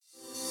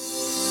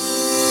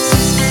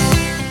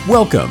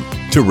Welcome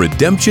to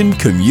Redemption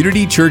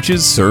Community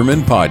Church's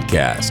Sermon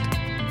Podcast.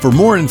 For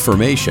more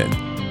information,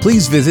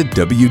 please visit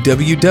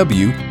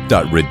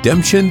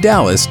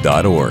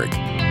www.redemptiondallas.org.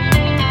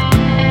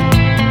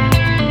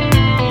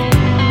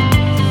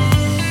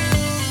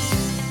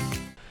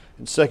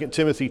 In 2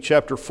 Timothy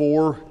chapter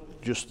 4,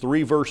 just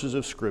 3 verses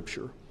of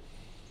Scripture,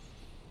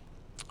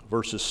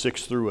 verses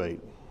 6 through 8.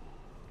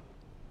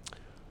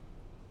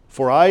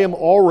 For I am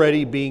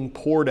already being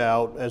poured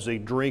out as a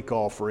drink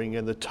offering,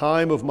 and the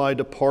time of my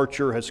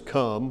departure has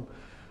come.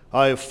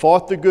 I have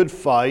fought the good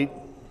fight,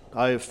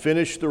 I have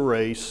finished the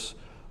race,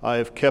 I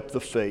have kept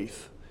the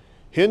faith.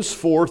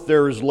 Henceforth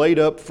there is laid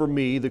up for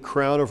me the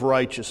crown of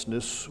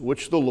righteousness,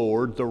 which the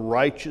Lord, the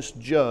righteous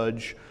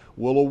judge,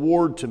 will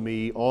award to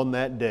me on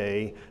that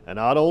day, and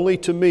not only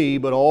to me,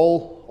 but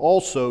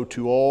also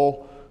to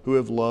all who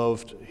have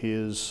loved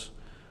His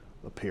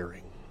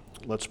appearing.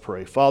 Let's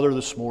pray. Father,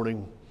 this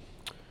morning,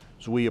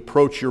 as we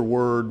approach your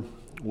word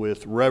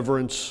with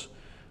reverence,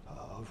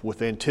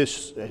 with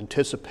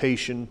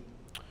anticipation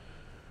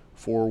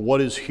for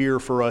what is here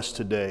for us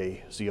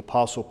today, as the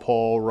Apostle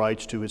Paul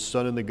writes to his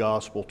son in the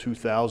gospel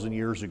 2,000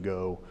 years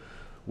ago,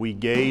 we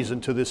gaze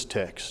into this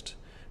text.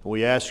 And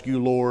we ask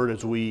you, Lord,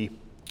 as we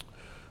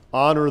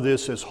honor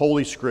this as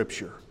Holy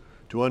Scripture,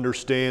 to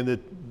understand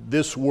that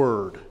this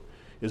word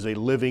is a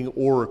living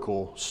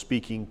oracle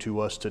speaking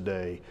to us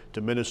today, to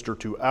minister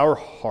to our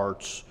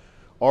hearts,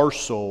 our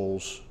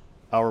souls,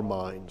 our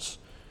minds.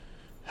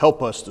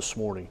 Help us this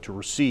morning to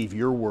receive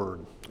your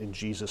word. In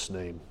Jesus'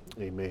 name,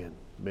 amen.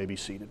 You may be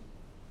seated.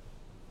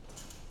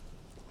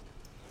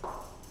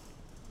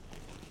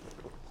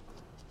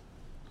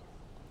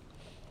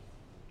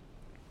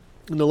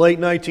 In the late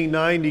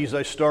 1990s,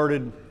 I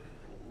started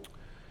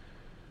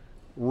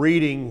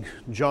reading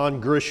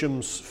John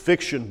Grisham's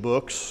fiction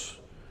books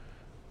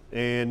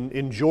and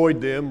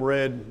enjoyed them,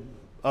 read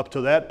up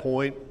to that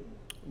point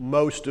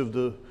most of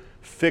the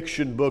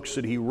fiction books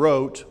that he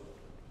wrote.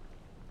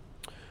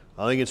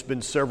 I think it's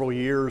been several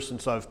years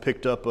since I've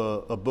picked up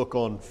a book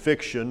on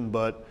fiction,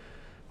 but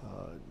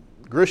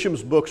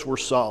Grisham's books were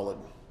solid.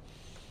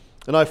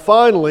 And I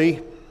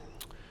finally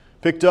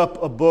picked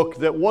up a book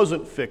that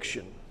wasn't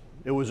fiction.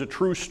 It was a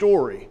true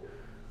story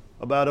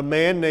about a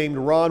man named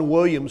Ron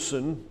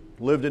Williamson,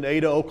 lived in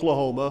Ada,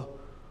 Oklahoma,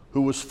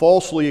 who was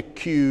falsely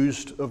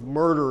accused of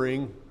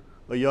murdering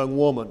a young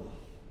woman.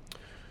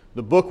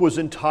 The book was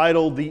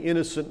entitled The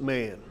Innocent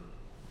Man.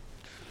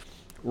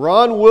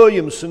 Ron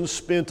Williamson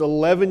spent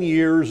 11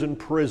 years in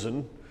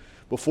prison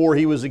before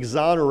he was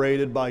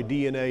exonerated by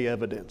DNA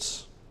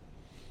evidence.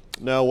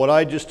 Now, what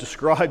I just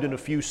described in a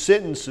few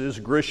sentences,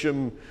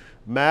 Grisham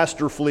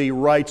masterfully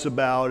writes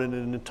about in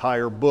an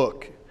entire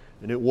book,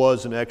 and it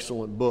was an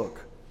excellent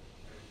book.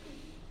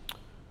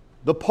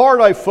 The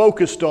part I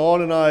focused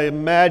on, and I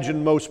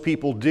imagine most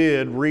people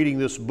did reading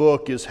this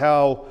book, is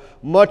how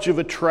much of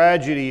a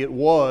tragedy it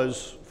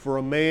was for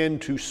a man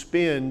to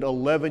spend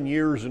 11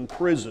 years in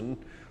prison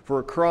for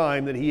a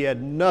crime that he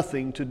had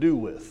nothing to do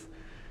with.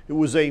 It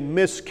was a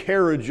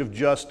miscarriage of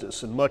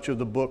justice, and much of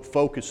the book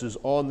focuses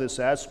on this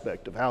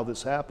aspect of how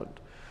this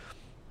happened.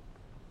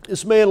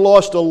 This man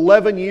lost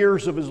 11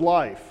 years of his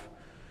life.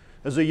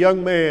 As a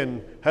young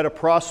man, had a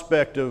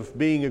prospect of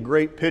being a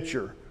great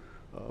pitcher,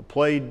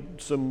 played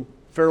some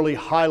fairly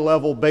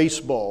high-level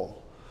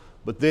baseball,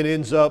 but then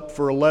ends up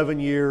for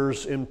 11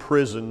 years in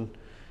prison,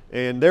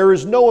 and there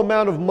is no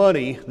amount of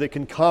money that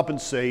can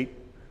compensate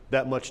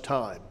that much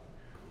time.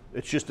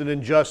 It's just an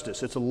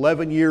injustice. It's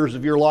 11 years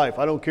of your life.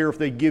 I don't care if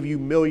they give you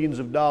millions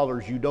of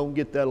dollars, you don't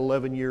get that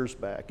 11 years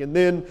back. And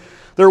then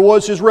there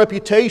was his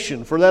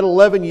reputation. For that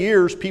 11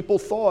 years, people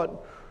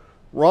thought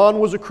Ron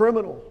was a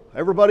criminal.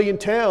 Everybody in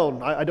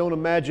town, I don't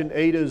imagine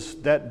Ada's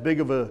that big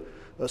of a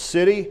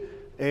city,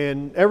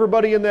 and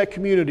everybody in that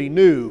community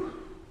knew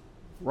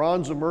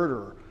Ron's a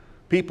murderer.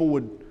 People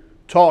would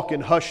talk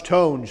in hushed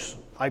tones.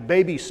 I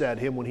babysat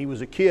him when he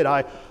was a kid.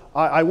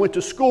 I went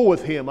to school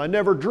with him. I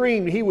never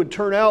dreamed he would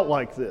turn out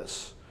like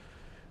this.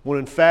 When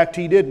in fact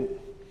he didn't.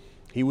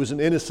 He was an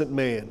innocent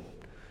man.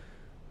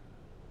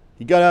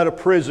 He got out of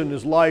prison.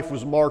 His life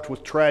was marked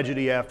with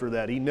tragedy after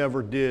that. He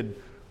never did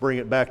bring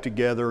it back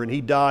together, and he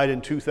died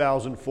in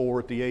 2004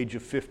 at the age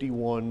of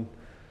 51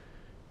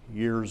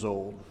 years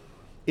old.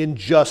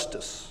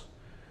 Injustice.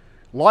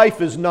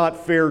 Life is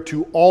not fair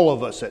to all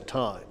of us at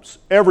times.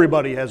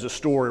 Everybody has a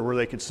story where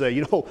they could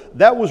say,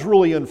 that was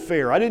really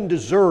unfair. I didn't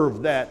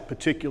deserve that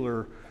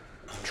particular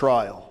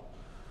trial.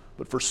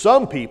 But for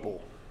some people,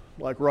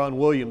 like Ron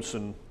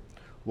Williamson,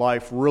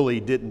 life really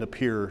didn't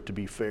appear to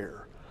be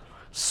fair.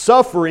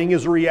 Suffering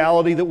is a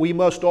reality that we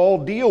must all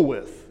deal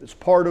with. It's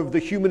part of the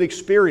human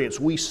experience.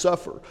 We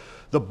suffer.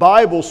 The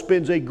Bible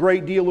spends a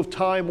great deal of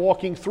time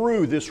walking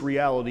through this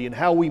reality and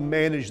how we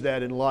manage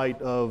that in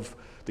light of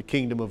the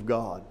kingdom of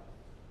God.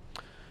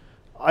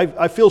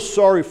 I feel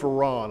sorry for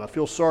Ron. I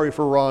feel sorry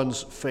for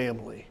Ron's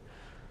family.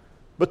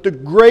 But the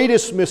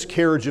greatest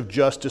miscarriage of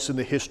justice in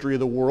the history of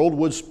the world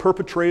was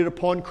perpetrated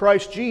upon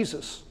Christ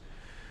Jesus.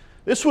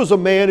 This was a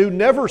man who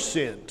never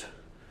sinned,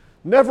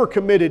 never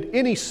committed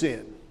any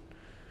sin.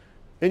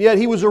 And yet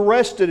he was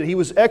arrested and he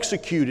was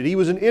executed. He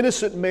was an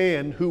innocent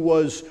man who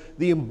was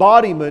the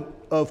embodiment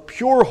of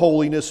pure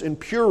holiness and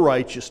pure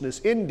righteousness.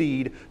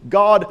 Indeed,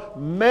 God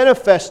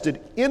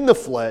manifested in the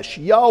flesh,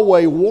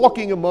 Yahweh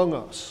walking among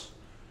us.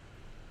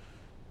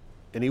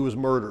 And he was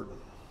murdered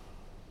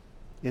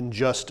in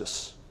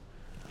justice,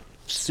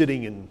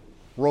 sitting in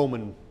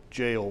Roman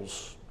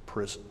jails,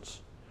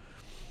 prisons.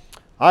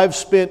 I've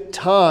spent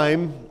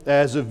time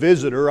as a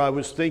visitor. I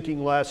was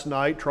thinking last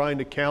night, trying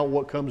to count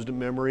what comes to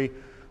memory.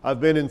 I've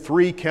been in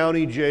 3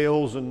 county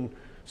jails and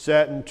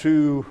sat in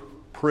 2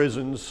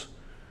 prisons,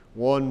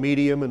 one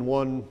medium and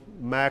one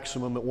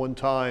maximum at one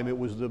time. It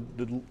was the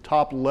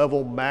top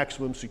level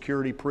maximum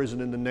security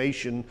prison in the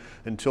nation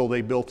until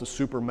they built the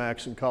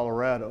Supermax in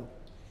Colorado.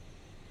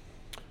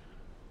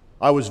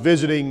 I was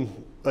visiting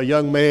a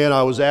young man.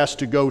 I was asked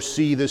to go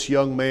see this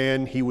young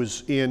man. He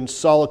was in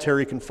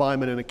solitary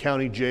confinement in a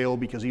county jail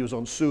because he was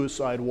on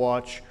suicide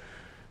watch.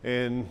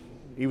 And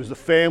he was the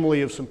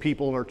family of some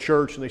people in our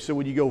church, and they said,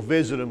 would you go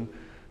visit him?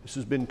 This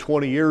has been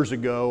 20 years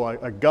ago.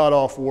 I got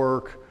off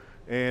work,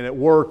 and at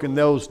work in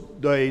those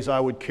days I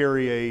would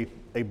carry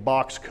a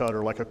box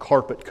cutter, like a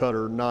carpet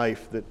cutter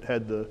knife that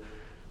had the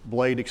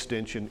blade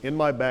extension in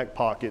my back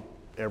pocket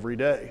every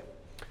day.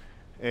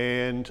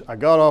 And I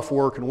got off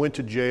work and went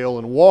to jail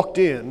and walked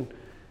in,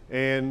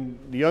 and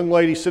the young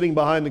lady sitting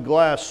behind the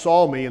glass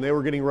saw me, and they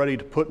were getting ready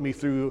to put me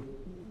through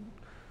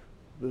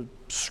the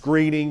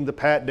screening, the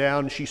pat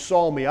down, and she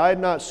saw me. I had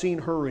not seen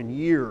her in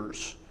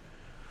years.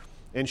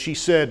 And she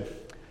said,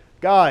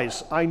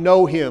 guys, I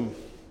know him.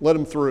 Let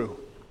him through.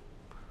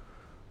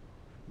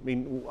 I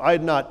mean, I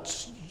had not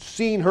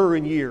seen her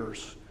in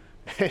years.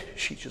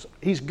 She just,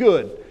 he's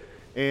good.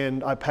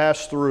 And I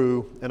passed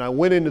through, and I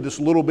went into this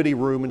little bitty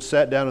room and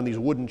sat down in these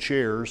wooden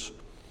chairs.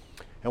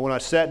 And when I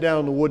sat down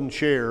in the wooden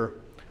chair,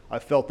 I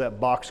felt that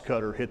box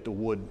cutter hit the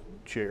wood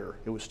chair.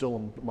 It was still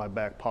in my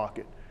back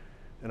pocket.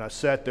 And I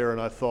sat there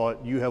and I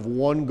thought, you have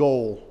one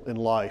goal in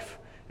life,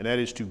 and that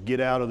is to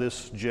get out of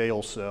this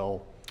jail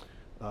cell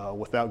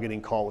without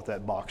getting caught with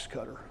that box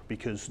cutter,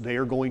 because they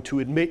are going to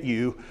admit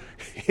you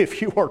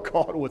if you are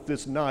caught with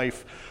this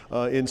knife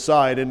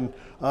inside. And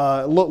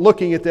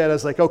looking at that, I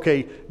was like,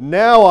 okay,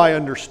 now I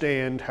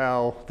understand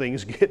how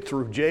things get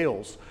through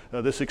jails.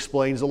 This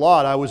explains a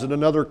lot. I was in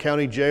another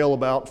county jail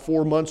about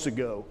 4 months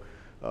ago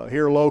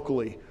here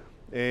locally,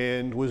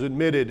 and was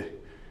admitted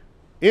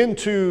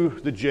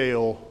into the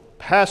jail,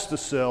 past the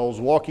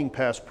cells, walking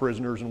past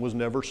prisoners, and was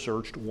never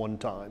searched one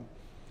time.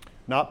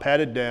 Not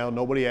patted down,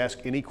 nobody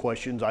asked any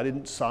questions. I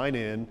didn't sign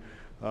in.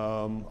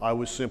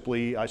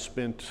 I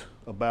spent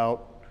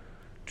about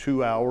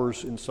 2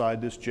 hours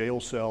inside this jail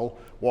cell,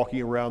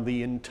 walking around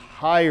the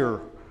entire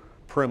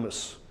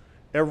premise,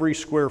 every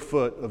square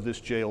foot of this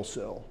jail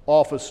cell,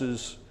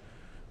 offices,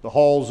 the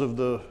halls of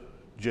the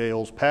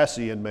jails, past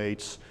the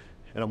inmates,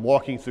 and I'm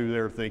walking through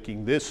there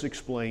thinking, this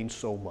explains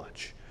so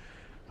much.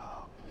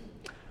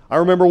 I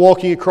remember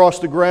walking across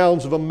the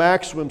grounds of a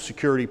maximum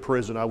security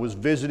prison. I was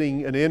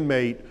visiting an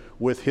inmate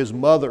with his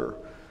mother,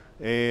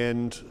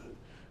 and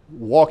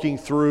walking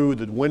through,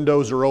 the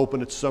windows are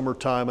open, it's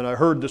summertime, and I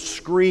heard the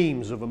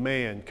screams of a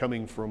man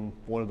coming from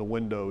one of the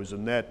windows,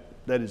 and that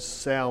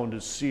sound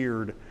is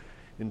seared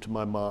into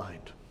my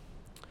mind.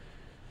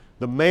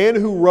 The man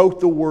who wrote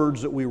the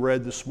words that we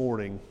read this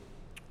morning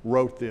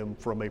wrote them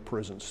from a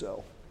prison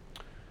cell.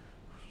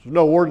 There's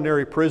no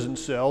ordinary prison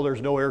cell.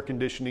 There's no air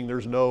conditioning.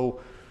 There's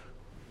no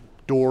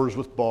doors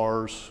with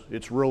bars.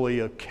 It's really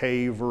a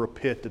cave or a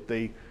pit that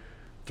they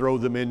throw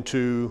them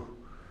into.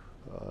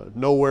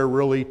 Nowhere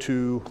really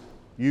to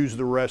use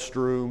the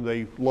restroom.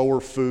 They lower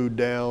food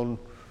down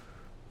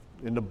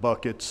into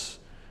buckets.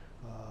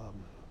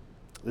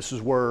 This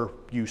is where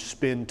you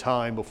spend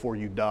time before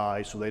you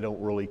die, so they don't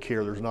really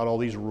care. There's not all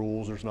these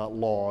rules. There's not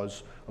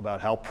laws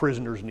about how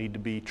prisoners need to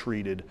be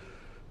treated.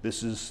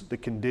 This is the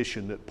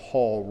condition that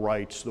Paul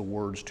writes the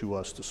words to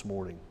us this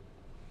morning.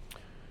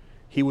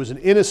 He was an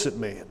innocent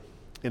man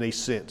in a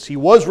sense. He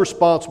was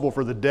responsible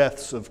for the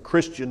deaths of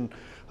Christian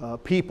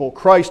people,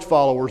 Christ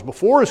followers,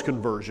 before his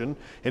conversion.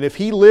 And if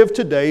he lived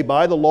today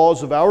by the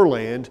laws of our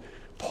land,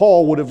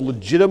 Paul would have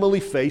legitimately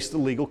faced the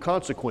legal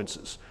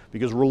consequences,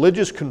 because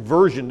religious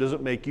conversion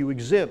doesn't make you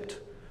exempt.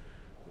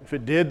 If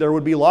it did, there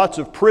would be lots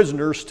of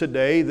prisoners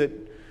today that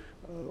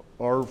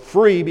are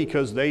free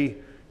because they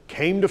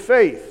came to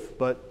faith.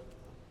 But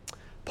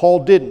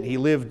Paul didn't. He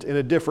lived in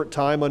a different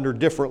time under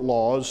different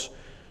laws.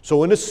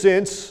 So in a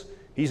sense,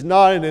 he's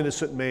not an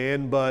innocent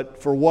man,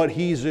 but for what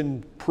he's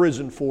in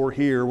prison for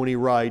here when he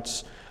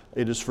writes,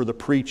 it is for the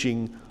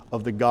preaching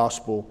of the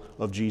gospel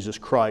of Jesus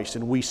Christ.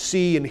 And we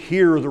see and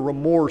hear the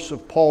remorse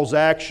of Paul's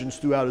actions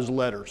throughout his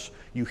letters.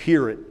 You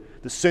hear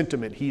it, the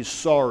sentiment. He is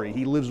sorry.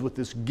 He lives with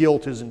this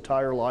guilt his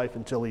entire life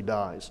until he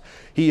dies.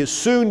 He is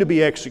soon to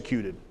be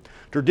executed.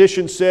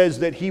 Tradition says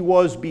that he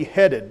was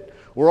beheaded.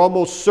 We're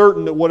almost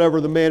certain that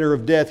whatever the manner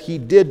of death, he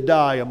did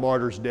die a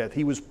martyr's death.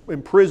 He was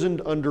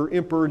imprisoned under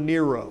Emperor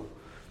Nero.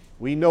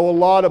 We know a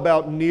lot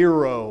about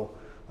Nero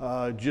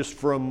just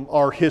from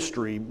our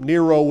history.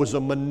 Nero was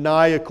a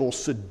maniacal,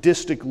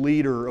 sadistic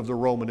leader of the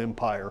Roman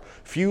Empire.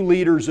 Few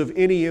leaders of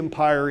any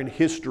empire in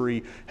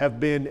history have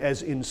been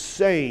as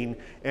insane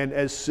and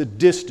as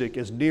sadistic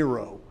as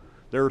Nero.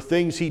 There are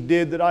things he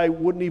did that I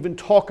wouldn't even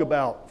talk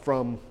about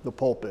from the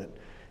pulpit.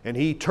 And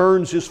he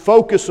turns his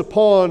focus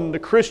upon the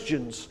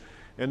Christians,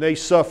 and they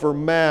suffer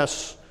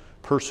mass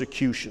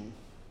persecution.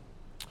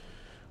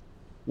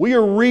 We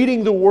are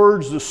reading the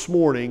words this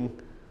morning,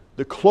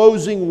 the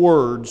closing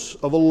words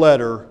of a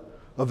letter,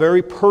 a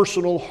very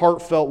personal,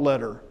 heartfelt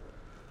letter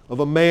of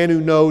a man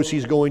who knows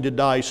he's going to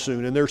die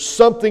soon. And there's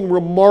something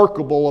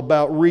remarkable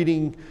about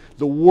reading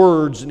the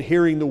words and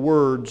hearing the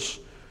words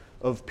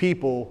of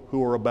people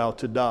who are about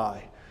to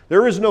die.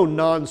 There is no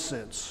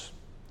nonsense.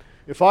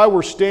 If I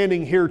were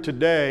standing here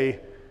today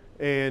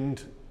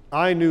and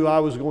I knew I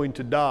was going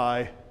to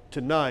die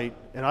tonight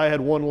and I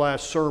had one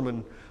last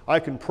sermon, I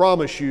can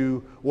promise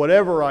you,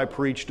 whatever I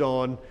preached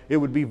on, it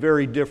would be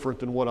very different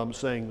than what I'm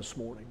saying this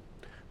morning.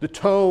 The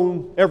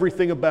tone,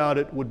 everything about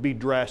it would be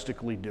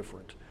drastically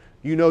different.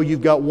 You know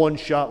you've got one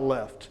shot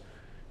left.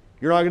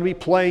 You're not going to be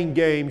playing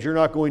games. You're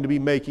not going to be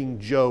making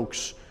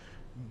jokes.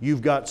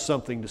 You've got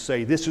something to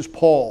say. This is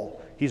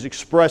Paul. He's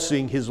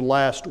expressing his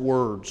last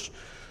words.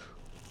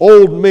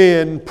 Old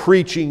men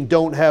preaching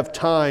don't have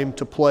time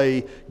to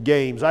play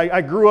games.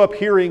 I grew up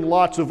hearing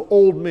lots of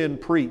old men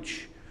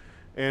preach.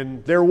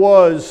 And there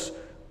was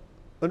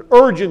an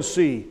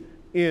urgency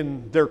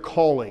in their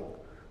calling.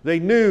 They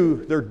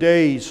knew their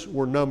days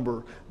were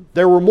numbered.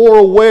 They were more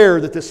aware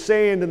that the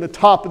sand in the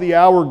top of the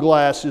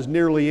hourglass is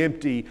nearly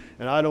empty,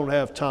 and I don't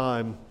have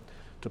time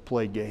to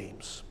play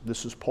games.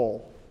 This is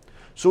Paul.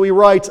 So he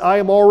writes, I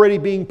am already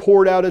being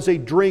poured out as a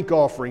drink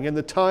offering, and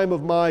the time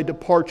of my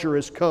departure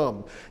has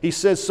come. He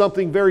says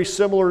something very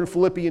similar in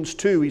Philippians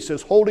 2. He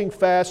says, holding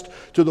fast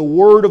to the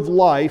word of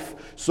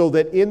life, so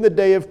that in the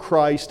day of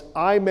Christ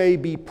I may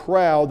be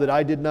proud that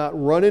I did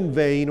not run in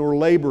vain or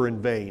labor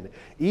in vain,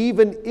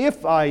 even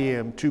if I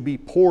am to be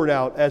poured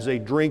out as a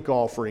drink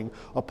offering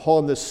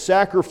upon the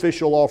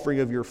sacrificial offering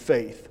of your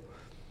faith.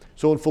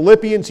 So in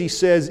Philippians he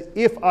says,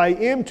 if I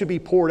am to be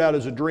poured out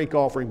as a drink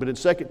offering, but in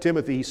 2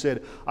 Timothy he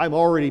said, I'm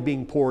already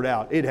being poured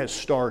out. It has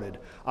started.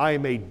 I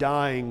am a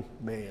dying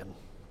man.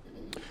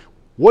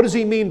 What does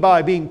he mean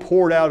by being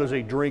poured out as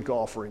a drink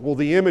offering? Well,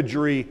 the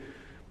imagery,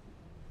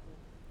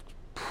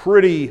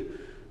 pretty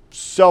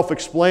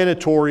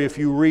self-explanatory if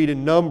you read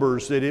in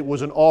Numbers, that it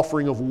was an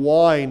offering of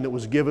wine that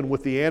was given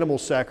with the animal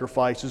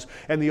sacrifices,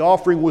 and the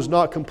offering was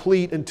not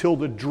complete until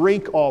the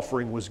drink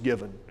offering was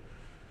given.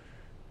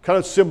 Kind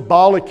of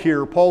symbolic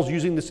here. Paul's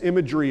using this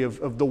imagery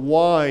of the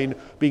wine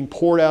being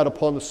poured out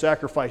upon the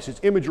sacrifice. It's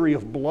imagery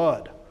of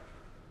blood.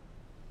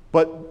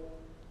 But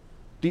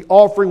the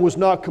offering was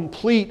not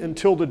complete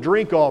until the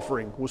drink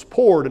offering was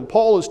poured. And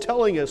Paul is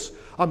telling us,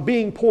 I'm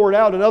being poured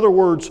out. In other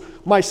words,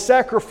 my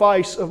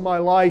sacrifice of my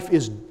life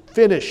is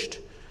finished.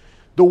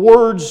 The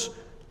words,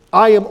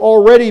 I am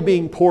already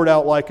being poured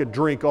out like a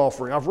drink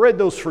offering. I've read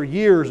those for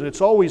years, and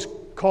it's always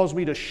caused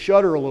me to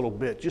shudder a little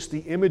bit. Just the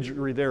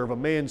imagery there of a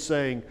man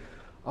saying,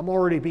 I'm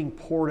already being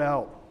poured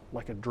out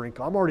like a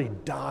drink. I'm already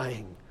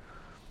dying.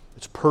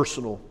 It's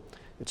personal.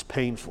 It's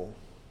painful.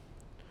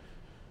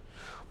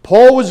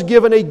 Paul was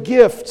given a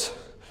gift,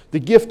 the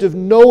gift of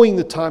knowing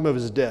the time of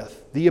his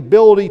death, the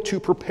ability to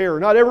prepare.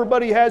 Not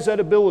everybody has that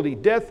ability.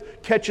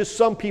 Death catches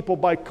some people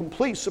by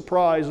complete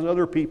surprise, and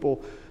other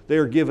people, they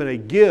are given a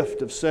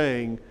gift of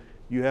saying,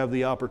 you have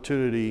the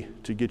opportunity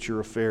to get your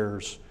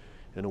affairs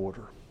in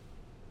order.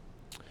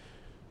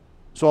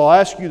 So I'll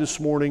ask you this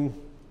morning,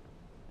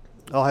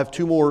 I'll have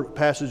two more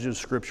passages of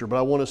Scripture, but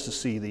I want us to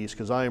see these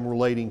because I am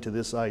relating to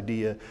this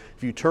idea.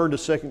 If you turn to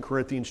 2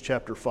 Corinthians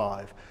chapter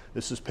 5,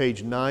 this is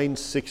page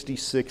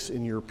 966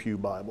 in your pew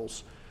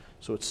Bibles.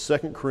 So it's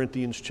 2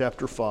 Corinthians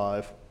chapter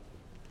 5.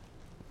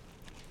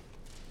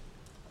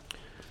 I'm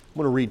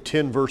going to read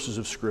 10 verses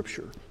of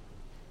Scripture.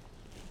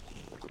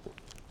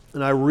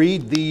 And I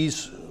read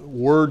these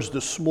words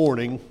this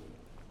morning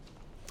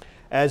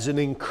as an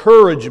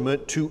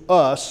encouragement to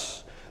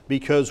us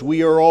because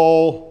we are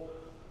all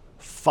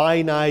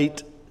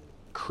finite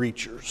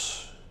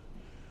creatures.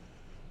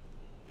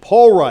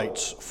 Paul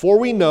writes, for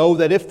we know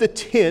that if the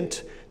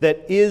tent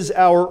that is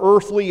our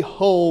earthly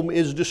home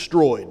is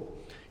destroyed,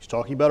 he's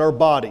talking about our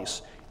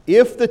bodies.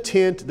 If the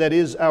tent that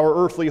is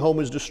our earthly home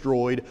is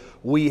destroyed,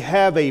 we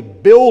have a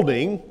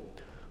building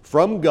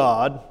from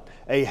God,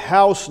 a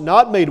house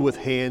not made with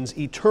hands,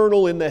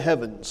 eternal in the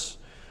heavens.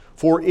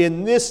 For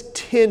in this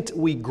tent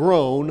we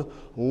groan,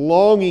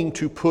 longing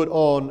to put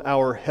on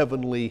our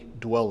heavenly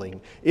dwelling,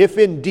 if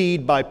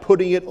indeed by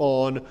putting it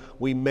on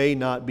we may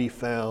not be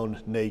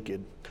found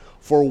naked.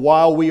 For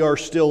while we are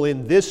still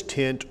in this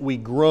tent, we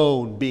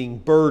groan, being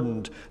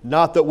burdened,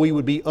 not that we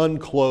would be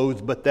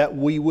unclothed, but that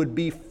we would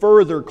be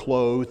further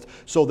clothed,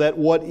 so that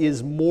what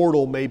is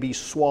mortal may be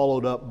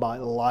swallowed up by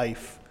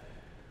life.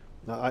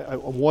 Now, I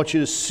want you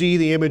to see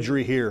the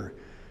imagery here.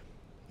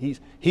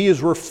 He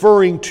is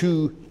referring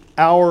to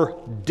our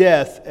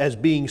death as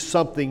being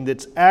something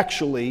that's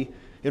actually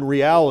In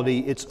reality,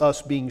 it's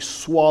us being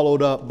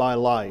swallowed up by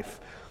life.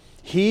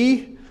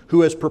 He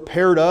who has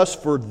prepared us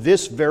for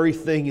this very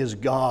thing is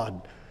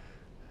God.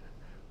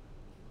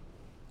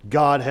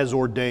 God has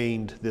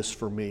ordained this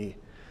for me,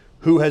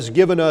 who has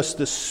given us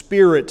the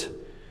Spirit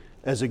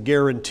as a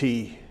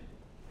guarantee.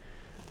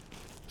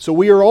 So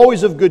we are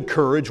always of good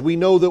courage. We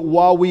know that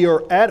while we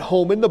are at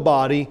home in the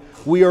body,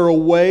 we are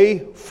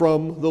away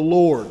from the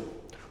Lord.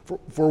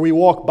 For we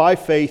walk by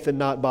faith and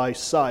not by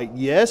sight.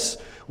 Yes,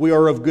 we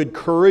are of good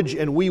courage,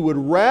 and we would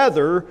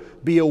rather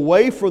be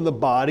away from the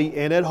body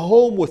and at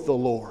home with the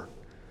Lord.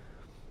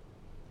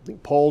 I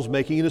think Paul's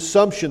making an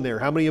assumption there.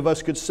 How many of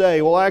us could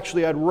say, well,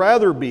 actually, I'd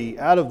rather be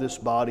out of this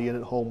body and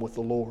at home with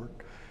the Lord?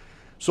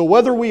 So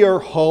whether we are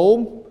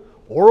home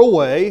or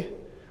away,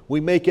 we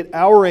make it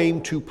our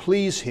aim to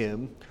please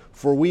Him,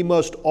 for we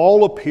must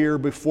all appear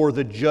before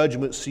the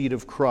judgment seat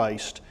of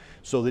Christ,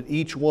 so that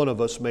each one of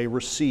us may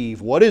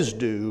receive what is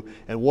due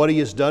and what he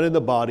has done in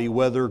the body,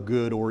 whether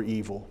good or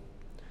evil.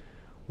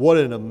 What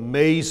an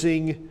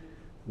amazing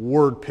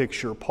word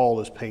picture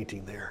Paul is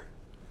painting there.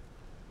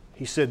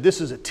 He said this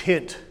is a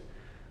tent,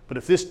 but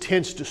if this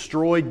tent's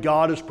destroyed,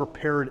 God has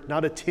prepared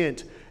not a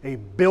tent, a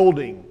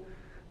building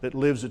that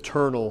lives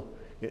eternal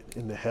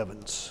in the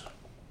heavens.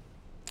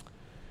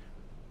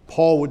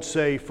 Paul would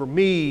say, for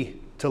me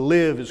to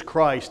live is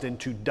Christ and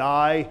to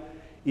die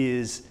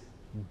is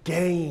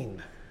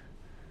gain.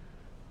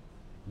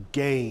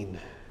 Gain.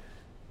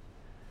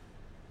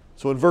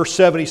 So in verse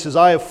 7 he says,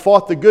 I have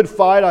fought the good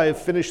fight, I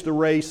have finished the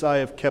race, I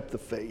have kept the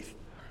faith.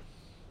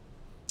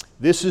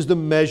 This is the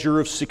measure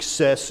of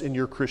success in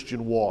your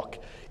Christian walk,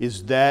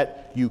 is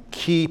that you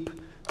keep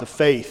the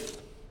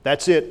faith.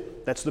 That's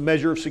it. That's the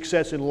measure of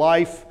success in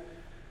life.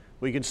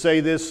 We can say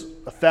this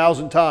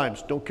 1,000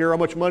 times. Don't care how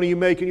much money you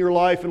make in your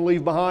life and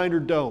leave behind, or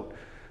don't.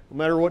 No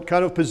matter what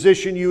kind of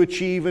position you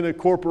achieve in a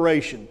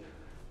corporation.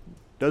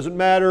 Doesn't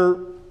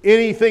matter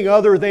anything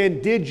other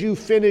than, did you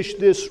finish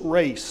this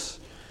race?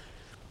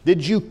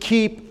 Did you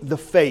keep the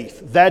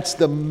faith? That's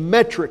the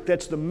metric,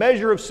 that's the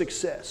measure of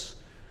success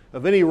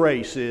of any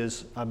race,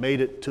 is I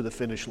made it to the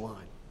finish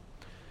line.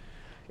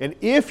 And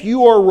if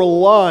you are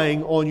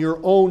relying on your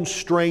own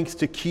strength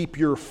to keep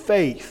your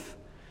faith,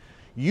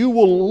 you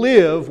will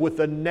live with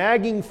a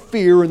nagging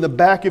fear in the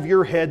back of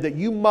your head that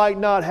you might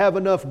not have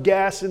enough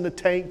gas in the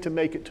tank to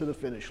make it to the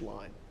finish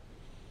line.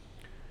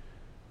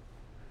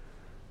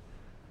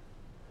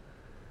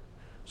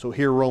 So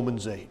here,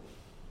 Romans 8.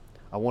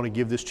 I want to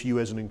give this to you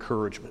as an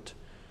encouragement.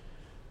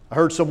 I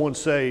heard someone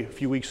say a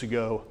few weeks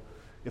ago,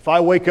 if I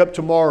wake up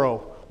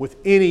tomorrow with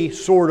any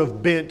sort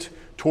of bent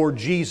toward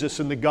Jesus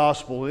and the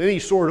gospel, and any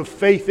sort of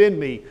faith in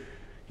me,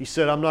 he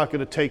said, I'm not going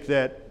to take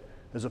that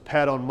as a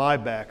pat on my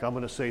back. I'm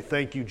going to say,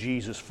 thank you,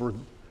 Jesus, for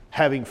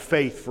having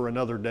faith for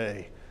another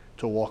day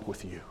to walk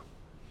with you.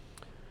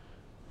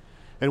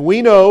 And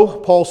we know,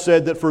 Paul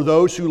said, that for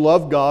those who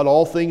love God,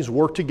 all things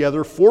work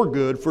together for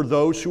good for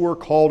those who are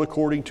called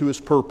according to His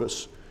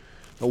purpose.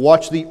 Now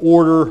watch the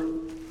order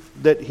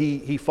that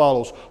he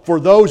follows. For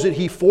those that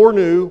He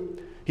foreknew,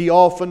 He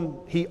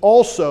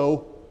also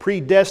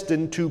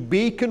predestined to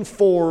be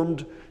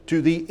conformed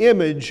to the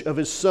image of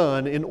His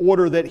Son, in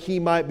order that He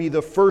might be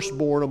the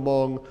firstborn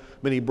among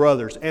many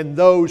brothers. And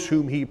those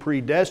whom He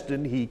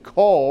predestined, He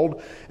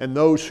called, and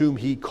those whom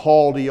He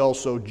called, He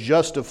also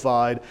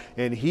justified,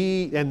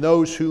 and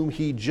those whom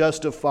He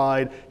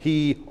justified,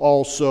 He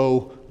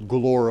also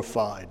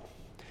glorified.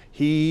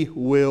 He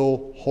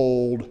will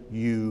hold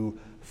you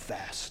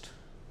fast.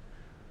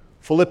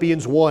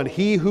 Philippians 1,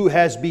 He who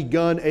has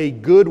begun a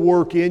good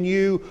work in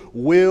you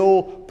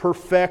will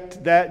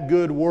perfect that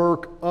good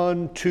work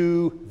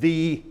unto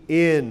the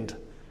end.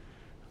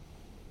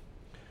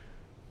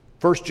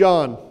 1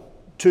 John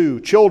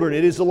 2, Children,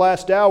 it is the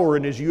last hour,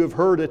 and as you have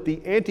heard that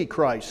the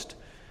Antichrist,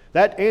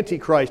 that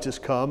Antichrist has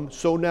come,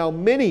 so now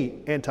many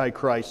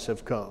Antichrists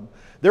have come.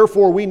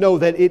 Therefore we know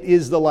that it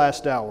is the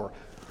last hour.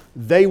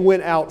 They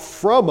went out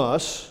from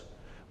us,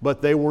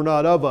 but they were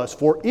not of us.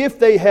 For if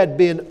they had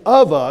been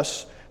of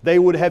us, they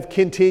would have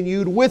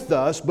continued with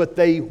us, but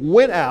they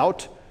went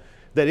out,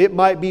 that it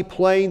might be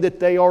plain that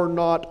they are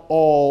not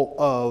all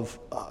of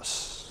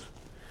us.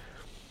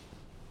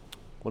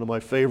 One of my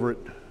favorite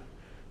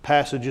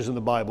passages in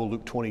the Bible,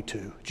 Luke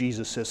 22.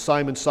 Jesus says,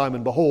 Simon,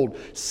 Simon, behold,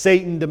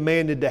 Satan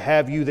demanded to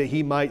have you that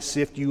he might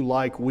sift you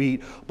like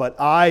wheat, but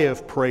I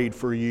have prayed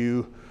for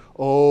you.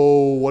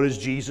 Oh, what is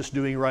Jesus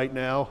doing right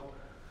now?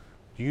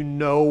 Do you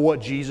know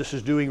what Jesus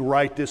is doing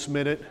right this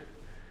minute?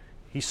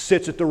 He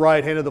sits at the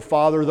right hand of the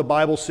Father, the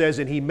Bible says,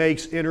 and He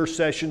makes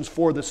intercessions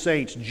for the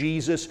saints.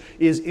 Jesus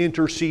is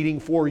interceding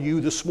for you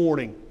this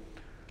morning.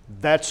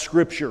 That's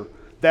Scripture.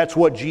 That's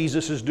what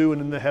Jesus is doing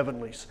in the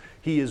heavenlies.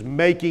 He is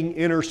making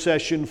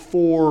intercession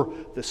for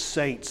the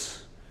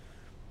saints.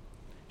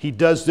 He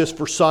does this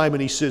for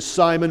Simon. He says,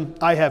 Simon,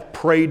 I have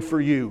prayed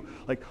for you.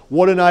 Like,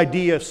 what an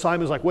idea.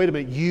 Simon's like, wait a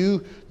minute,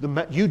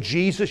 you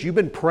Jesus, you've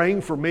been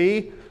praying for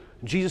me?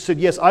 Jesus said,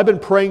 yes, I've been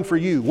praying for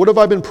you. What have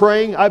I been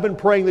praying? I've been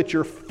praying that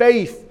your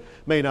faith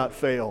may not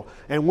fail.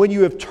 And when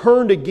you have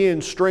turned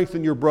again,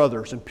 strengthen your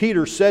brothers. And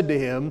Peter said to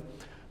him,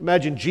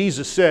 Imagine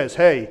Jesus says,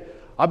 hey,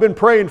 I've been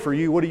praying for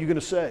you. What are you going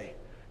to say?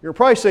 You're going to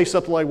probably say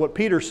something like what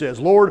Peter says,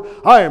 Lord,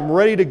 I am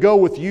ready to go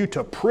with you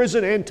to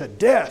prison and to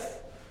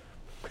death.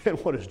 And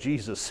what does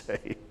Jesus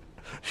say?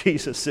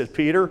 Jesus said,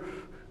 Peter,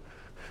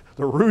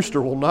 the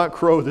rooster will not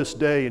crow this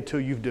day until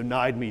you've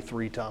denied me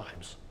 3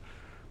 times.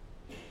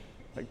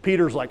 Like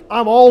Peter's like,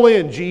 I'm all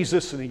in,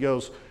 Jesus. And he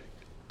goes,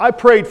 I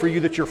prayed for you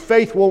that your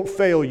faith won't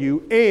fail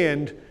you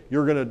and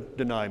you're going to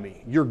deny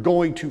me. You're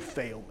going to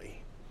fail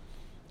me.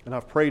 And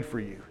I've prayed for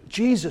you.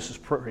 Jesus has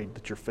prayed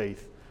that your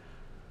faith.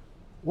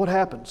 What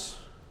happens?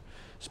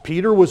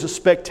 Peter was a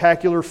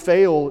spectacular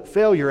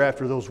failure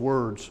after those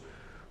words,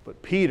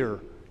 but Peter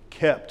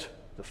kept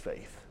the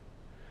faith.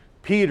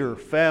 Peter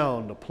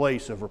found a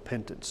place of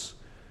repentance.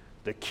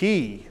 The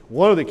key,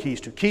 one of the keys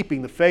to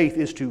keeping the faith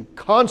is to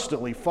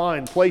constantly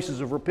find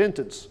places of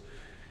repentance.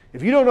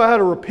 If you don't know how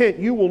to repent,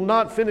 you will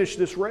not finish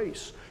this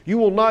race. You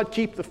will not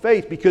keep the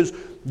faith because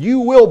you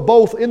will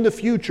both in the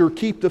future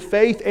keep the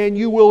faith and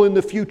you will in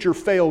the future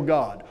fail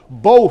God.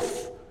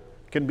 Both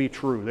can be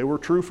true. They were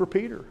true for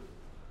Peter.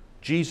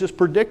 Jesus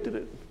predicted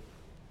it.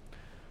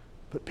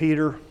 But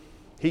Peter,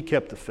 he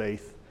kept the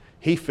faith.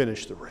 He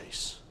finished the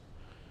race.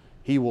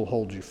 He will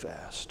hold you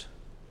fast.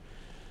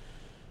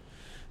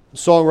 The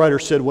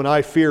songwriter said, when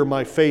I fear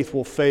my faith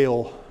will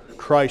fail,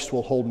 Christ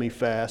will hold me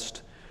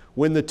fast.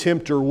 When the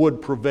tempter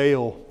would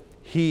prevail,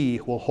 He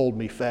will hold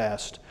me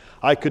fast.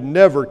 I could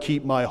never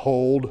keep my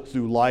hold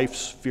through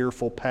life's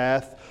fearful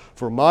path,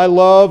 for my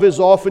love is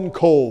often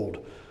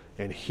cold,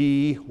 and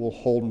He will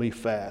hold me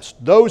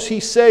fast. Those He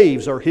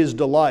saves are His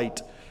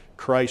delight.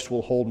 Christ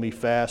will hold me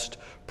fast.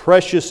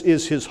 Precious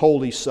is His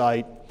holy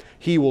sight.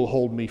 He will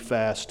hold me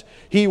fast.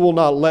 He will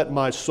not let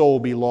my soul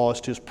be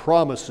lost. His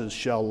promises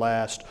shall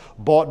last.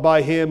 Bought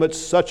by Him at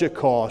such a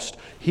cost,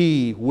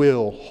 He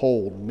will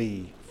hold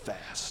me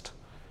fast.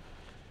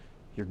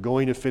 You're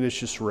going to finish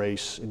this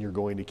race and you're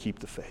going to keep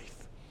the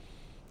faith.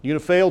 You going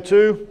to fail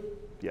too?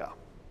 Yeah,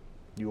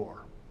 you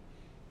are.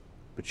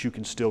 But you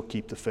can still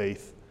keep the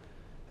faith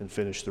and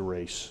finish the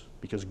race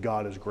because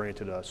God has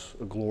granted us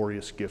a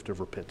glorious gift of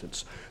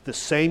repentance. The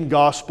same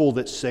gospel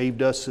that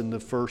saved us in the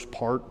first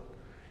part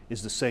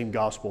is the same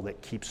gospel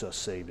that keeps us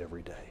saved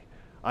every day.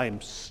 I am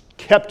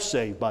kept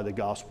saved by the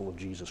gospel of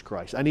Jesus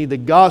Christ. I need the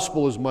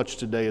gospel as much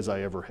today as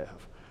I ever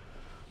have.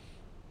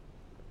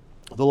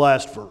 The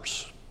last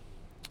verse,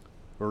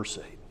 verse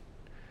 8.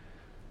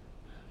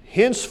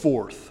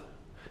 Henceforth,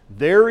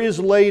 there is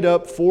laid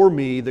up for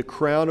me the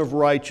crown of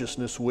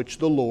righteousness, which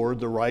the Lord,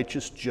 the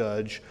righteous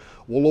judge,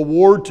 will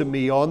award to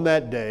me on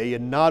that day,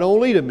 and not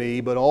only to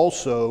me, but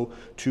also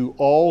to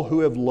all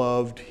who have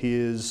loved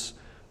His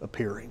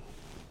appearing.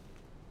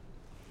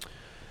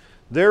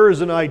 There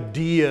is an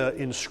idea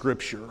in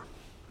Scripture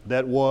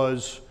that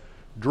was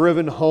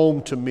driven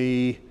home to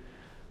me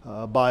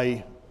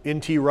by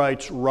N.T.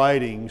 Wright's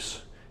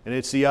writings, and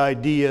it's the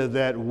idea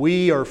that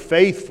we are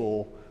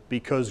faithful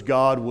because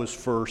God was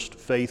first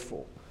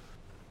faithful.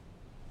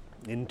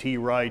 N.T.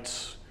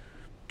 Wright's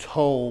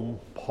tome,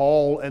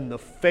 Paul and the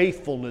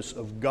Faithfulness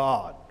of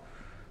God,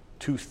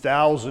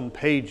 2,000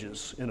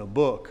 pages in a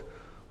book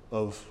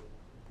of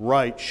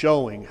Wright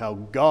showing how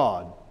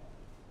God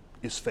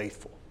is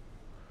faithful.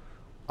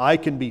 I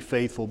can be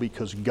faithful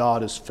because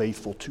God is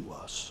faithful to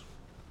us.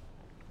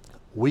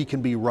 We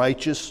can be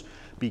righteous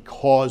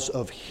because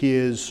of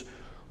His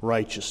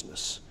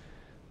righteousness.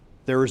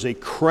 There is a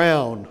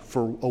crown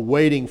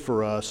awaiting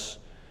for us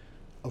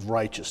of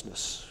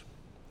righteousness.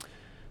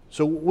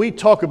 So we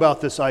talk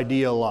about this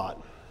idea a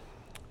lot.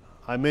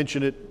 I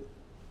mention it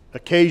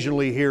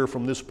occasionally here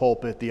from this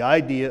pulpit, the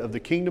idea of the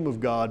kingdom of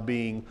God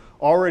being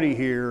already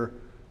here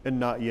and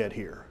not yet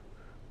here.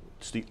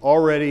 It's the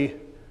already,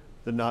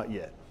 the not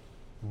yet.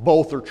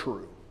 Both are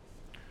true.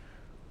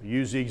 I've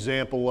used the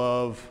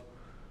example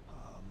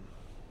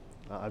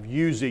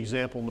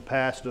in the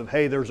past of,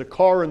 hey, there's a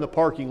car in the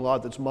parking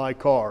lot that's my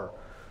car.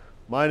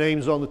 My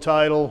name's on the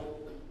title.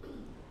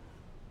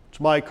 It's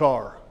my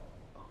car.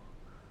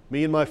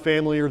 Me and my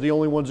family are the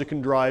only ones that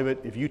can drive it.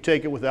 If you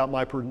take it without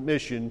my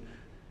permission,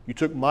 you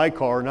took my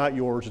car, not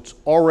yours. It's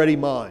already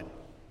mine.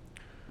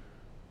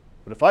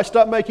 But if I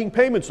stop making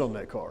payments on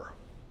that car,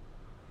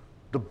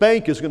 the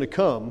bank is going to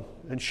come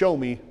and show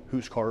me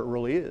whose car it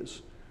really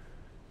is.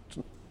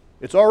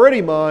 It's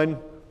already mine,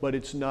 but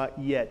it's not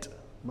yet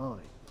mine.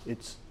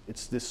 It's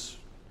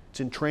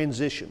in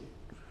transition.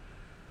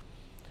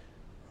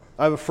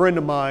 I have a friend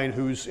of mine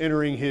who's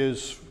entering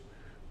his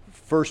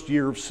first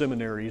year of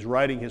seminary. He's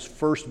writing his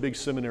first big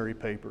seminary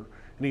paper.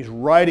 And he's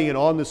writing it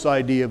on this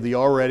idea of the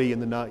already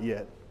and the not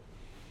yet.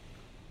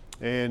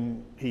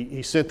 And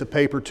he sent the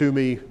paper to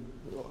me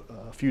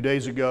a few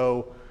days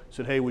ago.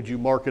 Said, hey, would you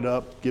mark it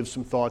up, give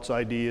some thoughts,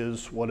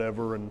 ideas,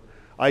 whatever. And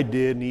I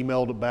did and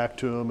emailed it back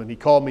to him. And he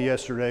called me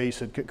yesterday. He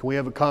said, can we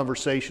have a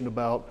conversation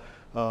about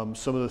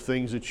some of the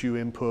things that you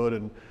input?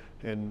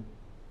 And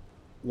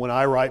when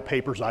I write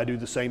papers, I do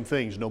the same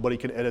things. Nobody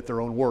can edit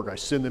their own work. I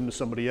send them to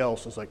somebody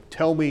else. It's like,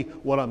 tell me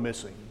what I'm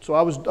missing. So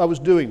I was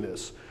doing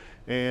this.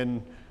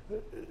 And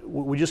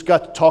we just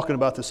got to talking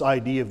about this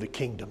idea of the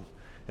kingdom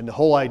And the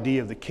whole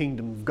idea of the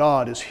kingdom of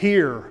God is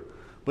here,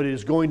 but it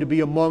is going to be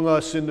among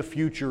us in the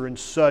future in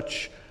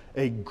such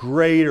a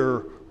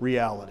greater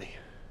reality.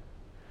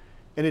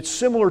 And it's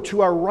similar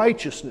to our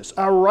righteousness.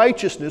 Our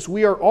righteousness,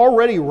 we are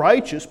already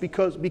righteous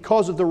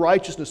because of the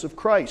righteousness of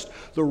Christ.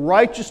 The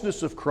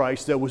righteousness of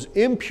Christ that was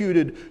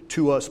imputed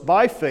to us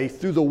by faith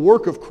through the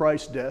work of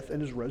Christ's death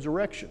and His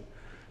resurrection.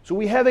 So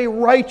we have a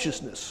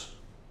righteousness.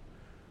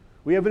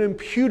 We have an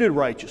imputed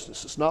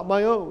righteousness. It's not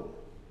my own.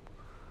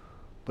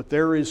 But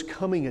there is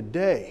coming a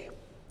day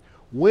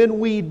when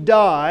we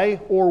die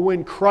or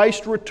when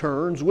Christ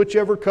returns,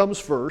 whichever comes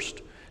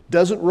first,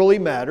 doesn't really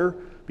matter,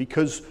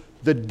 because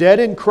the dead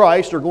in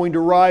Christ are going to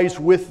rise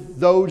with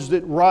those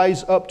that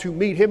rise up to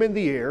meet Him in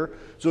the air.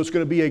 So it's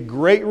going to be a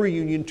great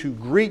reunion to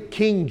greet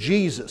King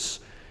Jesus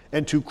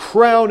and to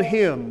crown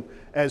Him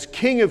as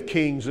King of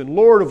Kings and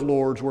Lord of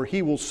Lords, where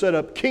He will set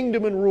up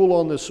kingdom and rule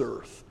on this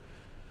earth.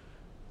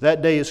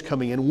 That day is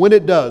coming. And when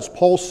it does,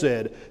 Paul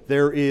said,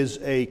 there is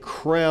a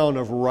crown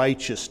of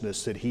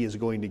righteousness that He is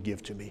going to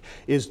give to me.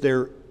 Is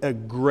there a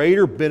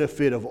greater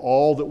benefit of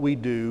all that we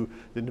do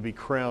than to be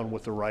crowned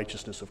with the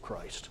righteousness of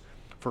Christ?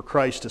 For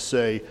Christ to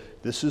say,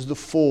 this is the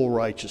full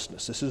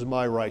righteousness. This is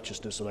my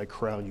righteousness that I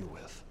crown you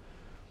with.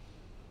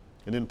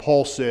 And then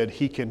Paul said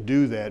He can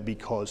do that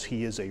because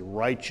He is a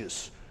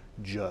righteous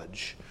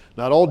judge.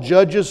 Not all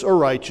judges are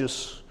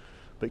righteous,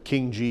 but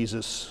King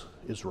Jesus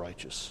is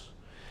righteous.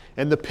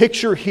 And the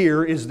picture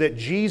here is that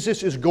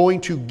Jesus is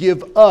going to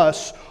give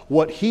us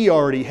what He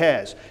already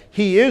has.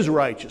 He is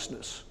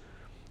righteousness.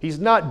 He's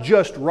not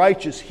just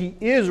righteous, He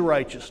is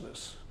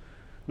righteousness.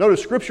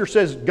 Notice Scripture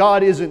says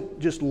God isn't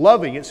just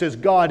loving. It says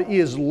God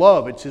is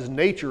love. It's His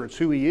nature. It's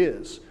who He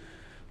is.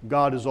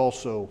 God is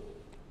also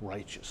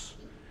righteous.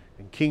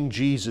 And King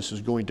Jesus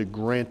is going to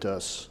grant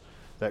us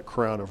that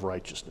crown of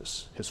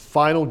righteousness. His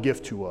final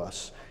gift to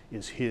us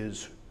is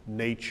His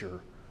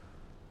nature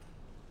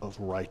of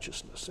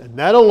righteousness. And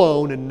that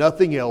alone and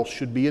nothing else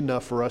should be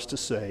enough for us to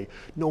say,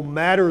 no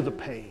matter the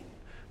pain,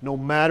 no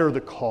matter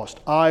the cost,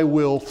 I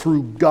will,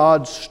 through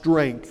God's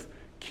strength,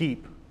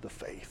 keep the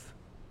faith.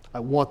 I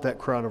want that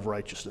crown of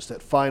righteousness,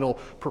 that final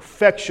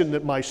perfection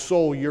that my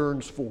soul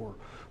yearns for.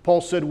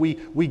 Paul said we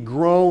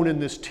groan in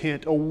this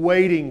tent,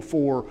 awaiting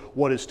for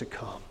what is to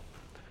come.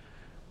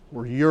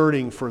 We're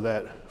yearning for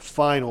that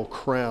final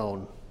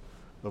crown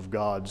of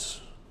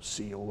God's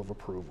seal of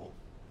approval.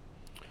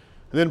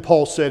 And then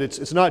Paul said,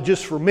 it's not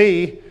just for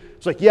me.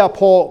 It's like, yeah,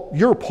 Paul,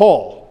 you're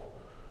Paul.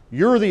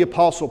 You're the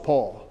Apostle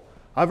Paul.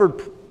 I've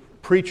heard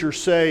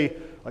preachers say,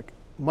 like,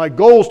 my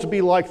goal is to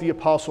be like the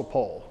Apostle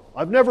Paul.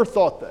 I've never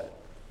thought that.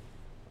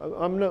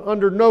 I'm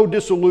under no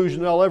disillusion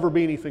that I'll ever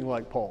be anything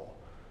like Paul.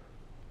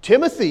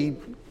 Timothy,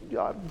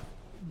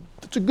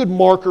 it's a good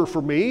marker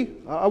for me.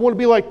 I want to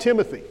be like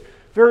Timothy.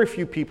 Very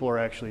few people are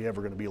actually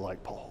ever going to be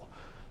like Paul.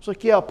 It's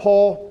like, yeah,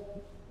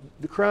 Paul,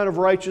 the crown of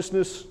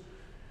righteousness.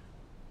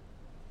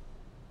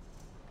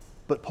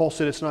 But Paul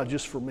said it's not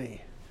just for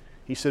me.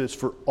 He said it's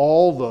for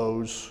all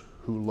those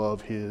who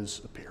love His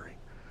appearing.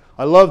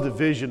 I love the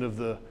vision of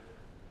the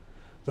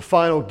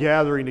final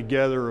gathering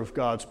together of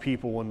God's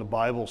people when the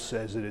Bible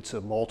says that it's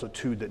a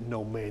multitude that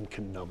no man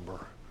can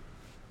number.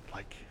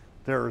 Like,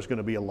 there is going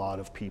to be a lot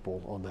of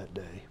people on that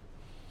day.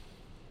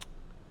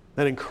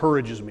 That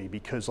encourages me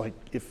because, like,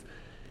 if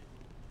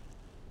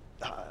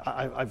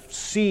I've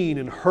seen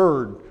and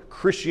heard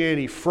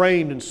Christianity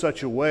framed in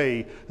such a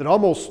way that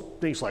almost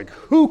thinks like,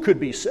 who could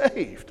be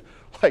saved?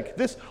 Like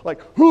this,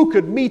 like who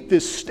could meet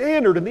this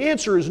standard? And the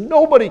answer is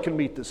nobody can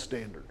meet this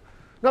standard.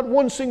 Not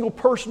one single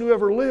person who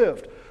ever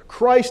lived.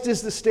 Christ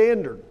is the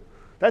standard.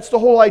 That's the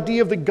whole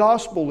idea of the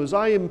gospel, is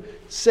I am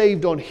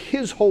saved on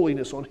His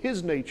holiness, on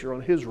His nature,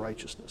 on His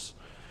righteousness,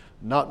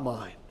 not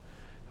mine.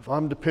 If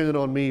I'm dependent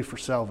on me for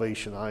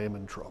salvation, I am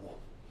in trouble.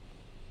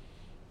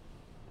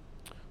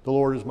 The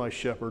Lord is my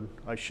shepherd,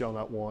 I shall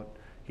not want.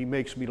 He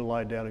makes me to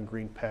lie down in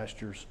green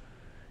pastures.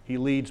 He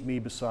leads me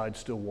beside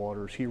still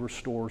waters. He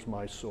restores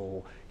my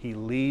soul. He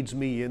leads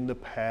me in the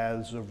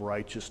paths of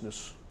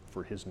righteousness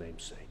for His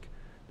name's sake.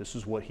 This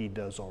is what He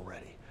does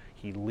already.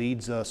 He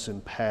leads us in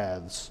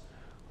paths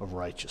of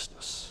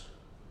righteousness.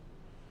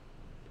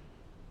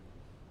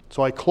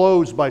 So I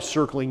close by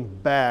circling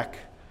back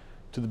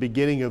to the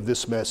beginning of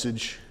this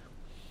message,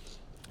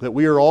 that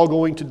we are all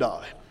going to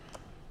die.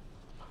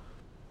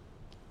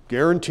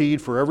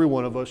 Guaranteed for every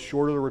one of us,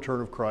 short of the return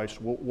of Christ,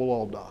 we'll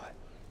all die.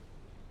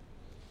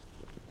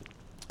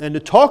 And to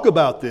talk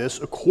about this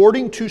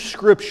according to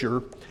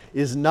Scripture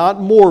is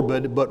not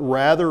morbid, but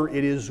rather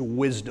it is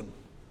wisdom.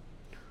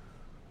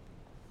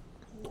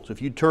 So if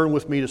you turn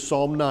with me to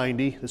Psalm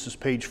 90, this is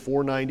page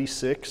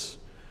 496.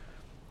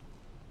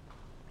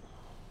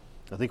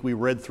 I think we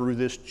read through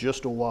this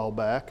just a while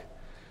back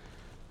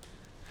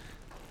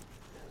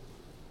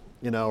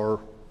in our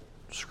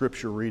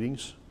Scripture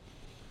readings.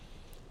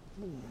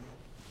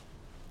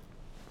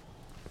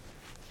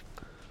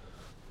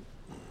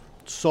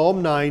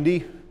 Psalm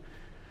 90,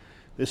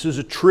 this is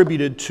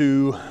attributed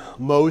to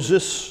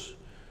Moses.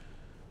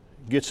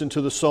 Gets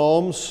into the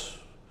Psalms,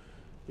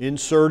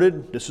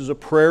 inserted. This is a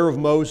prayer of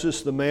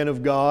Moses, the man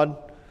of God.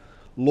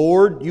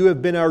 Lord, you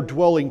have been our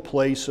dwelling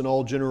place in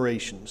all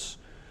generations.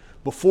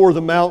 Before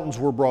the mountains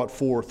were brought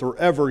forth, or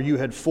ever you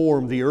had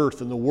formed the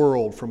earth and the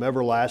world, from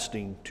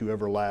everlasting to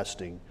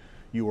everlasting,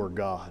 you are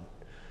God.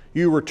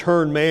 You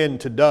return man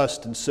to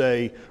dust and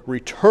say,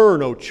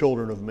 Return, O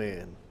children of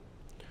man.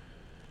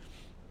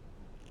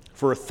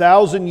 For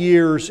 1,000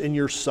 years in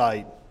your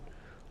sight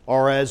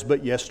are as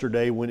but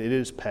yesterday when it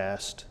is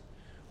past,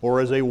 or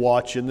as a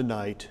watch in the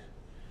night.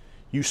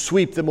 You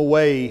sweep them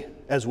away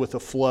as with a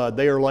flood.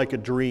 They are like a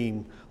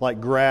dream,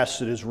 like grass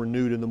that is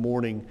renewed in the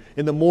morning.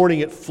 In the morning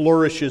it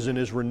flourishes and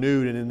is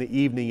renewed, and in the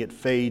evening it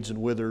fades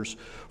and withers.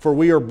 For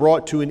we are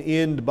brought to an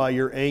end by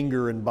your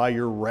anger, and by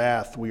your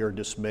wrath we are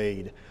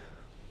dismayed.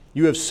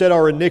 You have set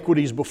our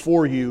iniquities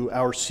before you,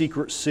 our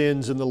secret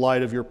sins in the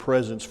light of your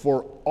presence.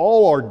 For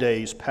all our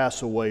days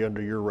pass away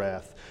under your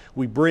wrath.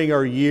 We bring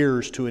our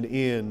years to an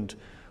end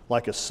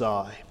like a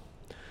sigh.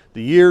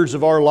 The years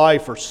of our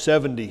life are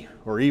 70,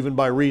 or even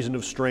by reason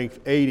of strength,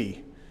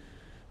 80.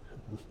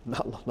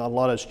 Not a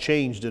lot has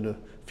changed in a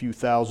few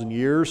thousand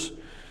years.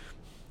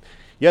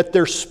 Yet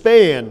their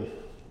span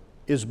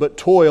is but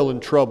toil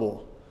and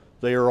trouble.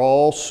 They are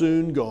all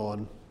soon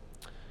gone,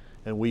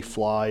 and we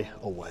fly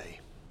away.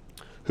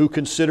 Who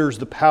considers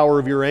the power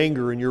of your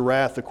anger and your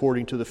wrath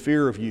according to the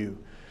fear of you?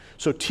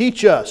 So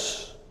teach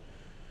us.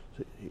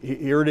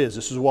 Here it is.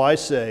 This is why I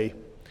say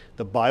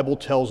the Bible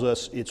tells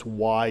us it's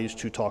wise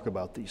to talk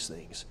about these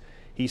things.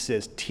 He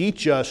says,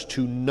 teach us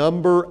to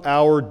number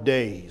our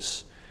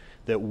days,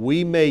 that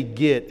we may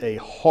get a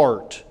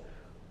heart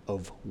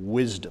of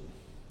wisdom.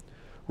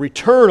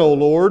 Return, O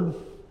Lord.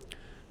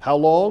 How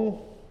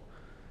long?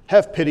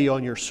 Have pity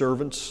on your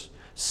servants.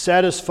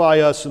 Satisfy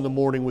us in the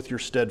morning with your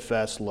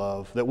steadfast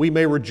love, that we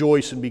may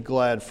rejoice and be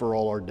glad for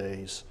all our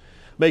days.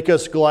 Make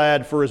us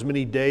glad for as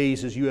many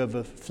days as you have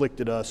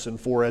afflicted us, and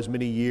for as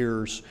many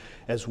years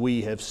as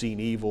we have seen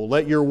evil.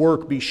 Let your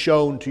work be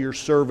shown to your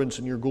servants,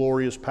 and your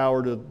glorious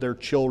power to their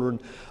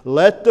children.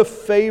 Let the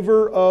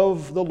favor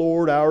of the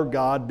Lord our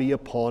God be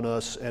upon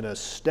us, and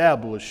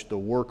establish the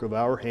work of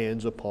our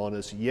hands upon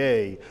us.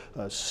 Yea,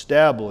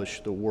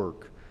 establish the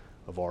work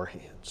of our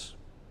hands.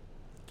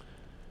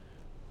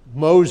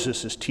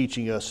 Moses is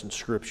teaching us in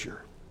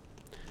Scripture.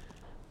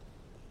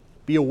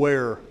 Be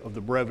aware of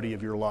the brevity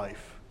of your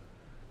life.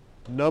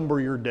 Number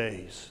your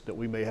days, that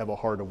we may have a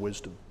heart of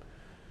wisdom.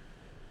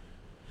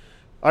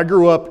 I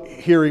grew up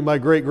hearing my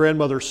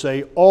great-grandmother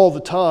say all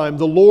the time,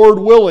 the Lord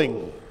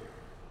willing.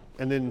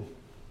 And then,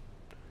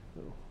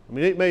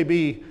 it may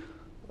be,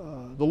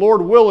 the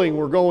Lord willing,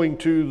 we're going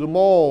to the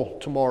mall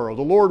tomorrow.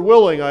 The Lord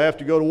willing, I have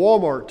to go to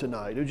Walmart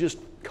tonight. It was just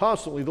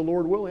constantly the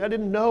Lord willing. I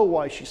didn't know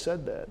why she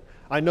said that.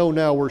 I know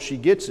now where she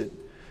gets it.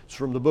 It's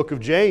from the book of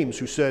James,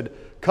 who said,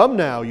 Come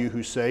now, you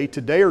who say,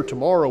 today or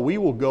tomorrow we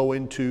will go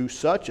into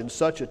such and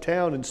such a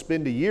town and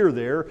spend a year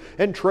there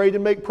and trade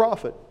and make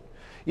profit.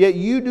 Yet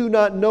you do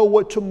not know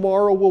what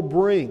tomorrow will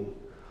bring.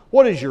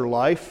 What is your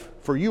life?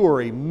 For you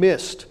are a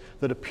mist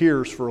that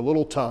appears for a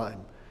little time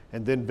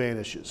and then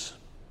vanishes.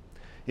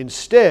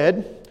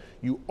 Instead,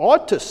 you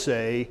ought to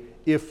say,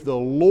 if the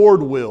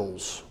Lord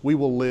wills, we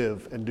will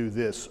live and do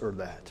this or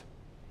that.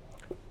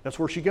 That's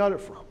where she got it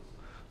from.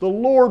 The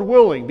Lord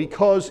willing,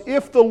 because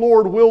if the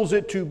Lord wills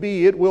it to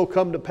be, it will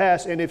come to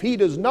pass. And if He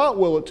does not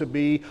will it to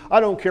be, I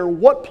don't care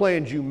what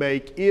plans you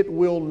make, it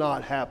will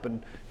not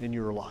happen in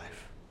your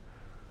life.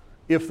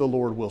 If the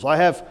Lord wills. I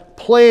have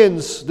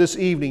plans this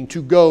evening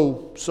to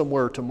go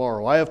somewhere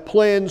tomorrow. I have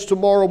plans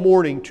tomorrow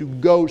morning to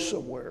go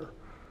somewhere.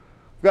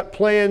 I've got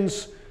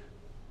plans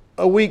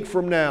a week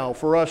from now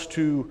for us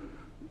to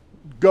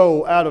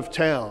go out of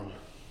town.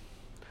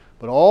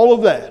 But all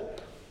of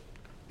that,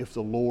 if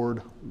the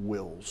Lord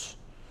wills.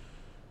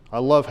 I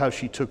love how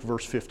she took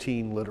verse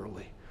 15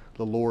 literally,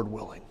 the Lord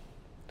willing.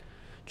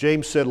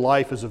 James said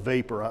life is a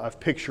vapor. I've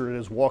pictured it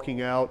as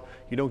walking out.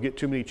 You don't get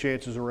too many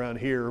chances around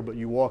here, but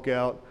you walk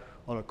out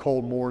on a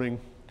cold morning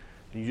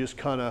and you just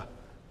kind of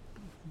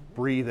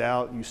breathe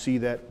out. You see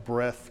that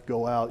breath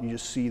go out. You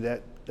just see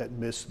that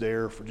mist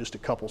there for just a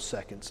couple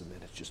seconds, and then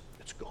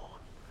it's gone.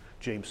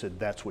 James said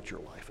that's what your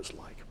life is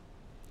like.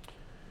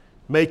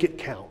 Make it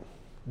count.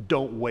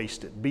 Don't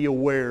waste it. Be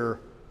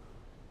aware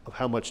of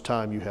how much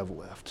time you have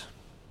left.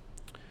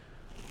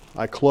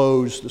 I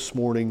close this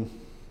morning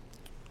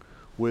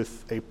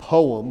with a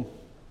poem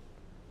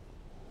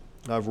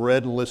I've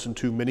read and listened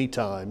to many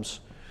times,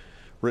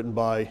 written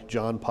by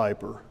John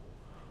Piper.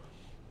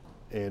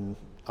 And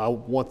I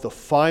want the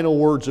final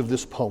words of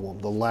this poem,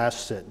 the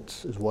last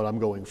sentence, is what I'm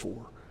going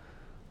for,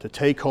 to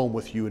take home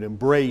with you and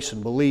embrace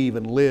and believe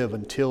and live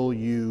until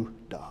you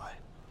die.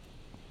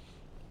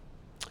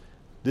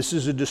 This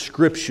is a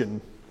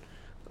description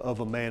of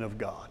a man of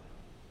God.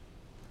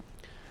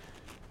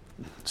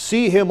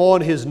 See him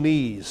on his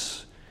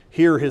knees,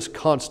 hear his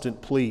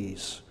constant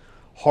pleas.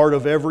 Heart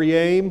of every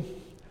aim,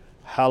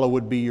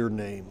 hallowed be your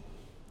name.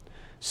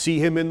 See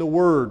him in the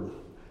word,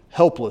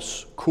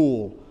 helpless,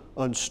 cool,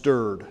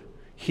 unstirred,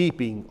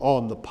 heaping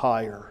on the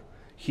pyre,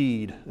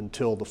 heed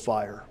until the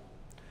fire.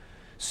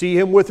 See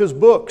him with his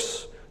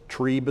books,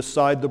 tree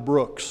beside the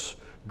brooks,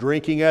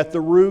 drinking at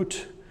the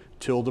root,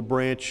 till the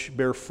branch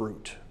bear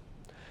fruit.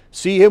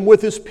 See him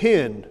with his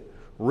pen,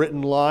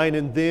 written line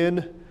and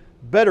then,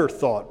 better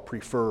thought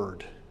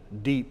preferred,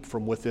 deep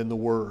from within the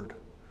word.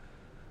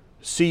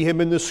 See him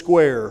in the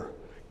square,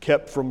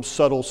 kept from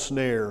subtle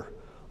snare,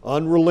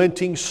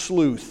 unrelenting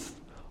sleuth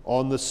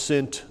on the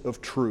scent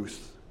of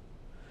truth.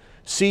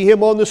 See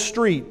him on the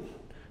street,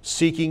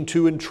 seeking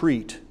to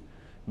entreat,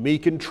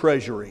 meek and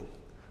treasuring,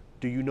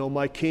 do you know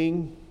my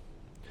King?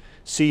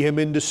 See him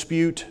in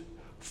dispute,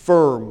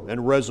 firm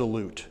and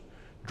resolute,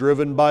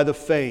 driven by the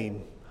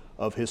fame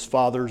of his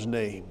Father's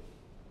name.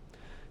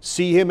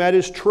 See him at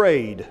his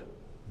trade,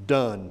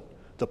 done,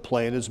 the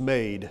plan is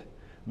made.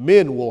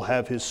 Men will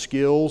have his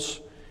skills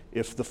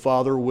if the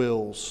Father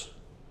wills.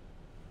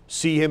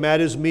 See him at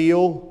his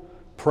meal,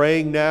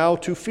 praying now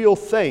to feel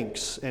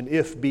thanks, and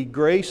if be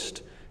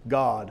graced,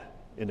 God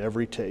in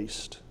every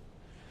taste.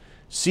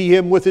 See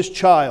him with his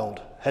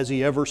child, has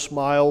he ever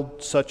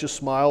smiled such a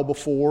smile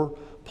before,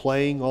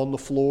 playing on the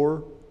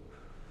floor?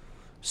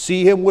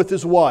 See him with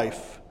his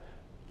wife,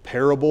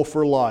 parable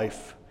for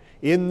life.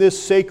 In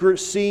this sacred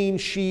scene,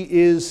 she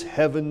is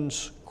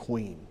heaven's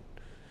queen.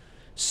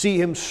 See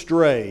him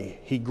stray,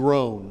 he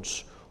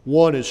groans.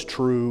 One is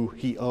true,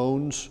 he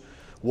owns.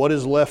 What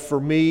is left for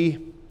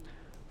me?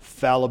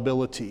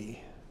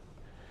 Fallibility.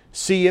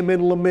 See him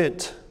in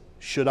lament.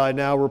 Should I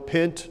now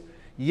repent?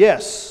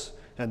 Yes,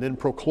 and then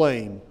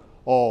proclaim,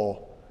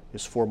 all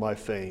is for my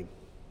fame.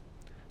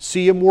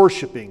 See him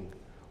worshiping.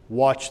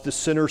 Watch the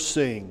sinner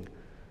sing.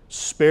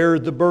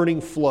 Spared the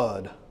burning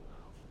flood,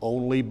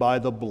 only by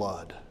the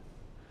blood.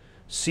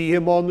 See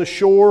him on the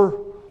shore.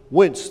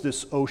 Whence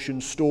this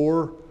ocean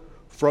store?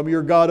 From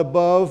your God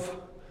above,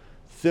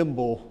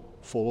 thimble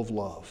full of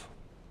love.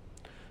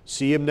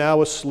 See him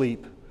now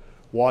asleep.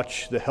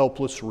 Watch the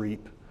helpless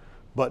reap,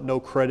 but no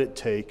credit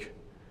take,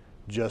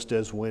 just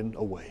as when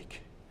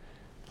awake.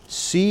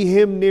 See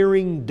him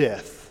nearing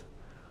death.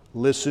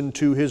 Listen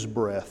to his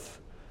breath.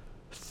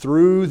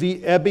 Through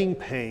the ebbing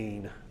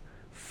pain,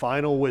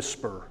 final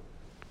whisper,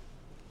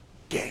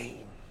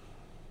 gain.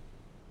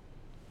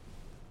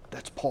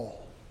 That's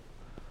Paul.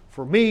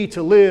 For me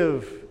to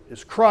live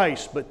is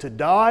Christ, but to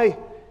die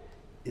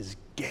is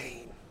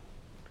gain.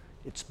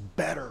 It's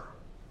better.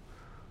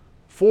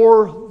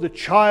 For the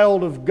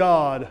child of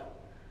God,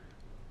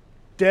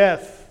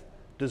 death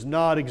does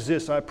not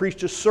exist. I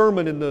preached a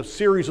sermon in the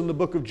series in the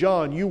book of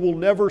John. You will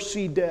never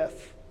see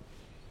death.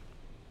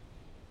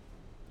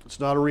 It's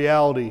not a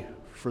reality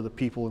for the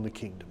people in the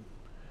kingdom.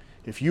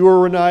 If you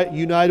are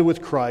united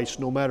with Christ,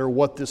 no matter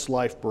what this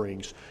life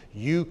brings,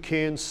 you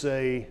can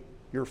say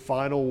your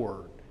final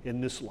word in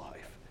this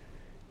life,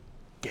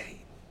 gain.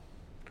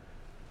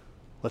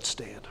 Let's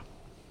stand.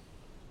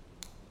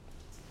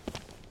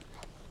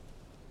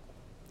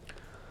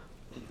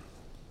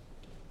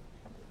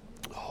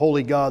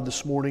 Holy God,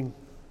 this morning,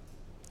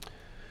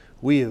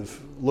 we have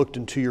looked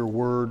into your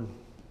word.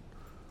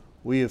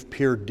 We have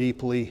peered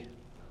deeply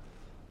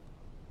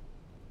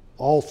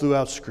all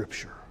throughout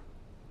Scripture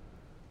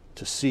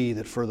to see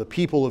that for the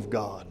people of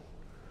God,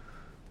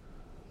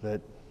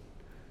 that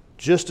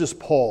just as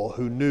Paul,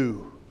 who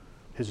knew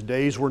his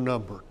days were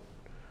numbered,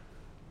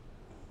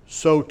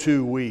 so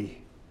too we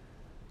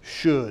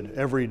should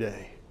every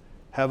day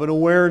have an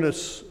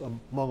awareness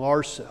among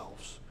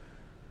ourselves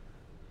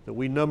that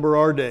we number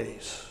our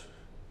days.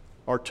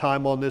 Our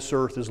time on this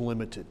earth is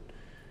limited.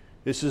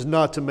 This is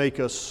not to make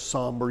us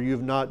somber. You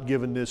have not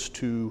given this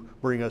to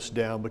bring us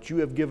down, but you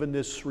have given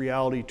this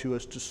reality to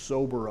us to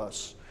sober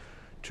us,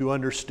 to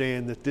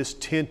understand that this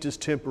tent is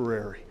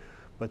temporary,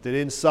 but that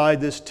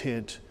inside this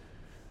tent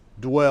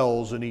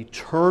dwells an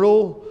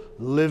eternal,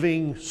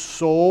 living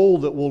soul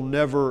that will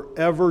never,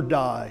 ever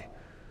die.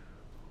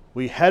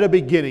 We had a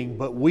beginning,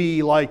 but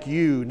we, like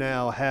you,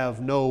 now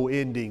have no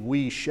ending.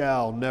 We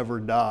shall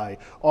never die.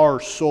 Our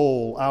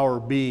soul, our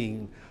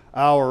being,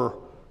 our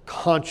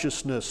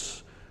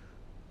consciousness,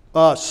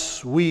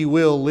 us, we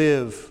will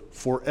live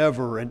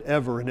forever and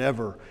ever and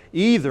ever,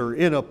 either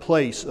in a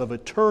place of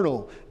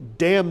eternal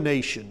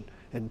damnation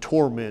and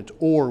torment,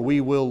 or we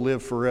will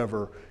live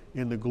forever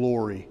in the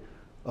glory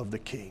of the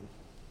King.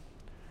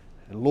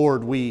 And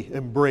Lord, we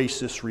embrace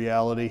this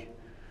reality.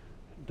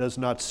 It does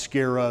not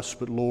scare us,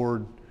 but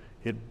Lord,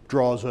 it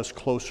draws us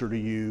closer to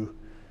you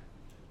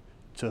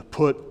to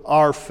put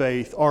our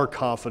faith, our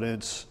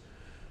confidence,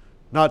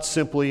 not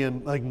simply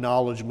in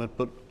acknowledgement,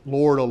 but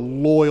Lord, a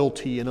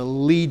loyalty and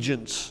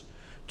allegiance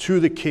to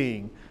the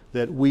King,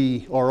 that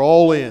we are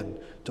all in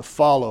to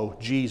follow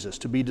Jesus,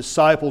 to be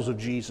disciples of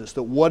Jesus,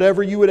 that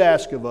whatever you would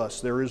ask of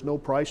us, there is no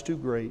price too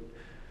great.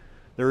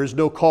 There is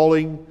no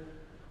calling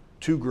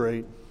too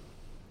great.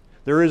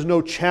 There is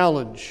no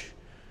challenge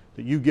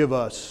that you give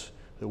us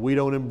that we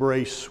don't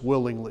embrace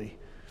willingly,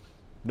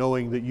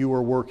 knowing that you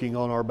are working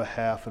on our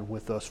behalf and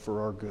with us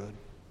for our good.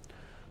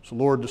 So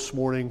Lord, this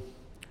morning,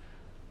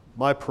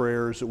 my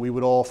prayer is that we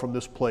would all from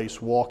this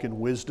place walk in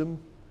wisdom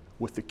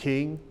with the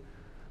King,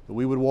 that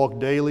we would walk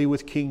daily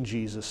with King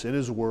Jesus in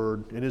His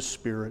Word, in His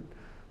Spirit,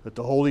 that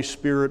the Holy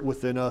Spirit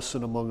within us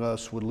and among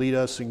us would lead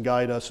us and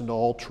guide us into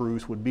all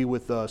truth, would be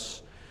with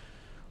us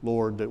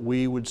Lord, that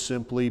we would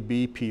simply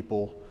be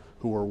people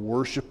who are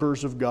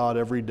worshipers of God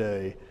every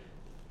day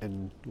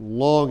and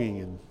longing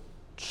and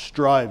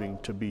striving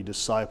to be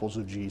disciples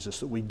of Jesus,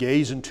 that we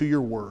gaze into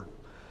your word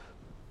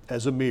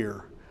as a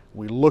mirror.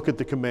 We look at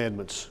the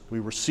commandments. We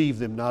receive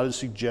them not as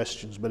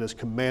suggestions, but as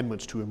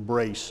commandments to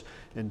embrace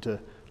and to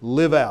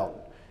live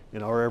out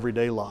in our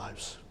everyday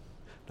lives.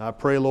 Now I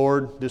pray,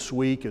 Lord, this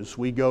week as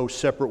we go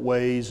separate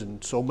ways,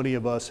 and so many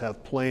of us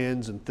have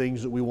plans and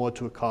things that we want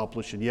to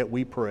accomplish, and yet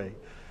we pray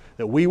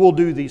that we will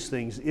do these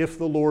things if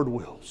the Lord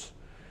wills.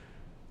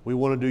 We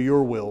want to do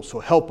your will, so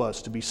help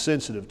us to be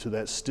sensitive to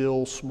that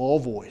still small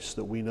voice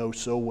that we know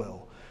so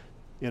well.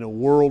 In a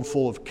world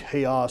full of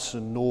chaos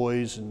and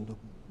noise and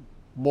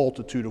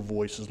multitude of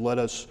voices, let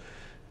us,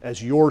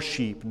 as your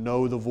sheep,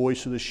 know the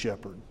voice of the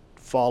shepherd,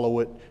 follow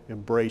it,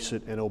 embrace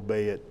it, and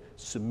obey it,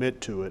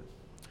 submit to it.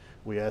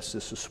 We ask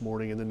this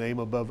morning in the name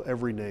above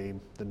every name,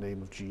 the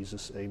name of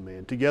Jesus.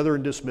 Amen. Together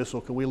in dismissal,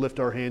 can we lift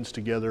our hands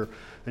together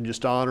and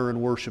just honor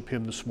and worship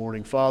him this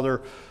morning?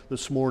 Father,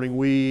 this morning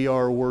we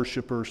are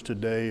worshipers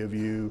today of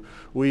you.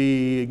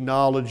 We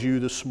acknowledge you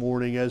this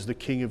morning as the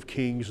King of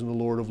Kings and the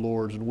Lord of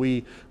Lords. And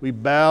we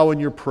bow in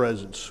your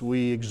presence.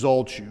 We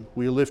exalt you.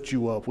 We lift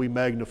you up. We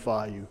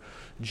magnify you.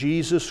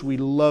 Jesus, we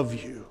love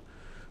you.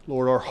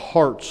 Lord, our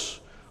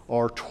hearts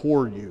are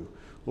toward you.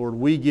 Lord,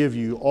 we give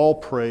you all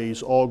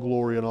praise, all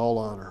glory, and all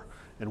honor.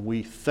 And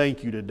we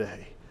thank you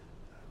today.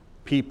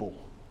 People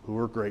who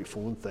are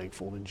grateful and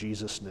thankful. In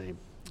Jesus' name,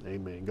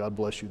 amen. God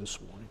bless you this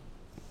morning.